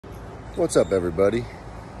What's up, everybody?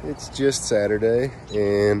 It's just Saturday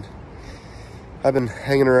and I've been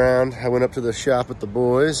hanging around. I went up to the shop with the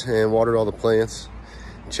boys and watered all the plants,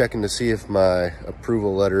 checking to see if my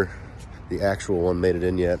approval letter, the actual one, made it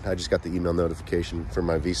in yet. I just got the email notification for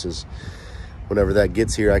my visas. Whenever that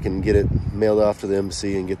gets here, I can get it mailed off to the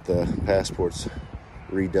embassy and get the passports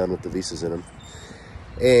redone with the visas in them.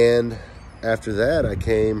 And after that, I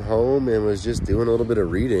came home and was just doing a little bit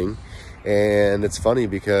of reading. And it's funny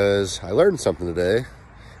because I learned something today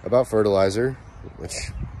about fertilizer, which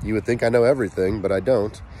you would think I know everything, but I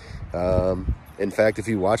don't. In fact, if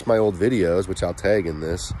you watch my old videos, which I'll tag in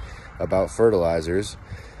this, about fertilizers,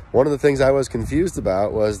 one of the things I was confused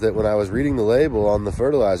about was that when I was reading the label on the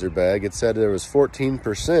fertilizer bag, it said there was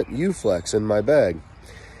 14% U-Flex in my bag.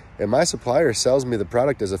 And my supplier sells me the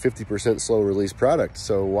product as a 50% slow release product.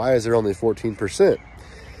 So why is there only 14%?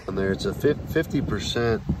 And there it's a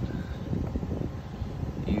 50%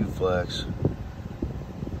 U-Flex.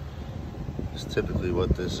 It's typically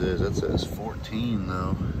what this is. That says 14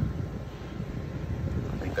 though.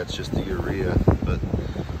 I think that's just the urea, but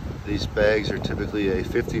these bags are typically a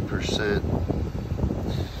 50%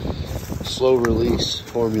 slow release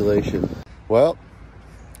formulation. Well,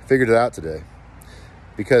 figured it out today,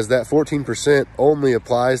 because that 14% only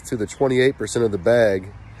applies to the 28% of the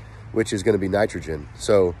bag, which is going to be nitrogen.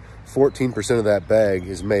 So 14% of that bag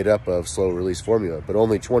is made up of slow release formula, but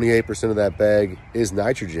only 28% of that bag is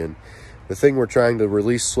nitrogen. The thing we're trying to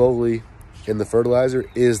release slowly in the fertilizer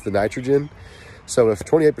is the nitrogen. So if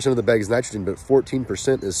 28% of the bag is nitrogen, but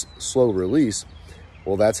 14% is slow release,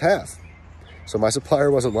 well, that's half. So my supplier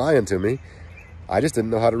wasn't lying to me. I just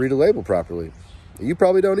didn't know how to read a label properly. You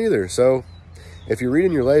probably don't either. So if you're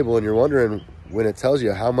reading your label and you're wondering when it tells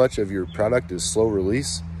you how much of your product is slow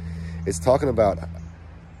release, it's talking about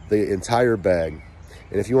the entire bag.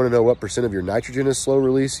 And if you want to know what percent of your nitrogen is slow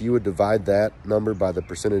release, you would divide that number by the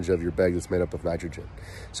percentage of your bag that's made up of nitrogen.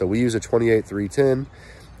 So we use a 28-3-10.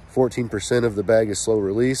 14% of the bag is slow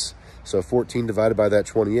release. So 14 divided by that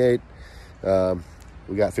 28,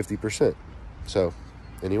 we got 50%. So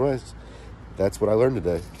anyways, that's what I learned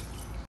today.